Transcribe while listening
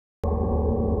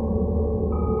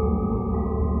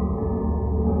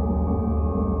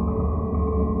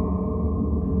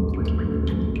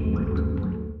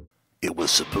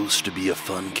was supposed to be a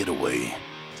fun getaway.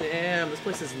 Damn, this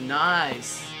place is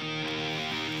nice.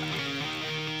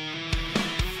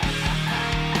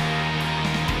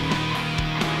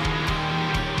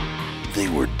 They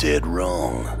were dead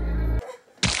wrong.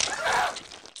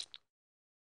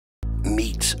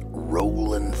 Meet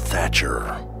Roland Thatcher,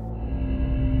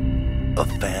 a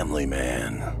family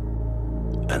man,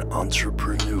 an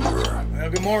entrepreneur. Well,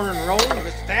 good morning, Roland,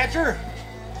 Mr. Thatcher.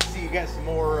 See you got some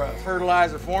more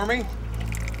fertilizer for me.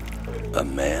 A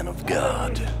man of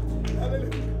God.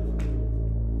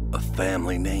 A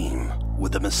family name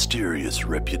with a mysterious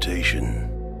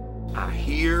reputation. I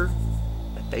hear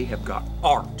that they have got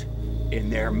art,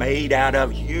 and they're made out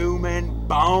of human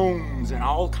bones and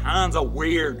all kinds of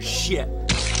weird shit.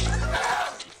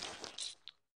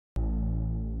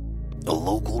 A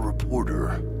local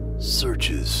reporter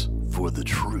searches for the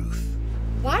truth.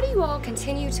 Why do you all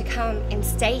continue to come and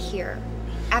stay here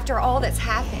after all that's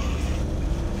happened?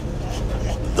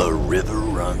 The river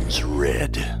runs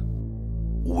red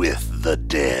with the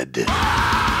dead.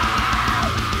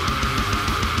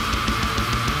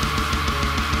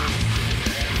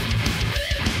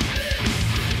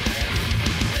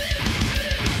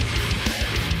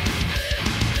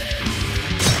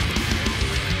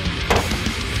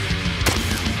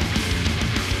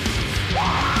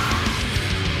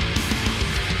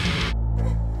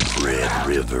 Red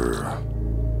River.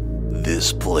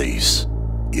 This place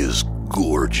is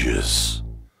gorgeous.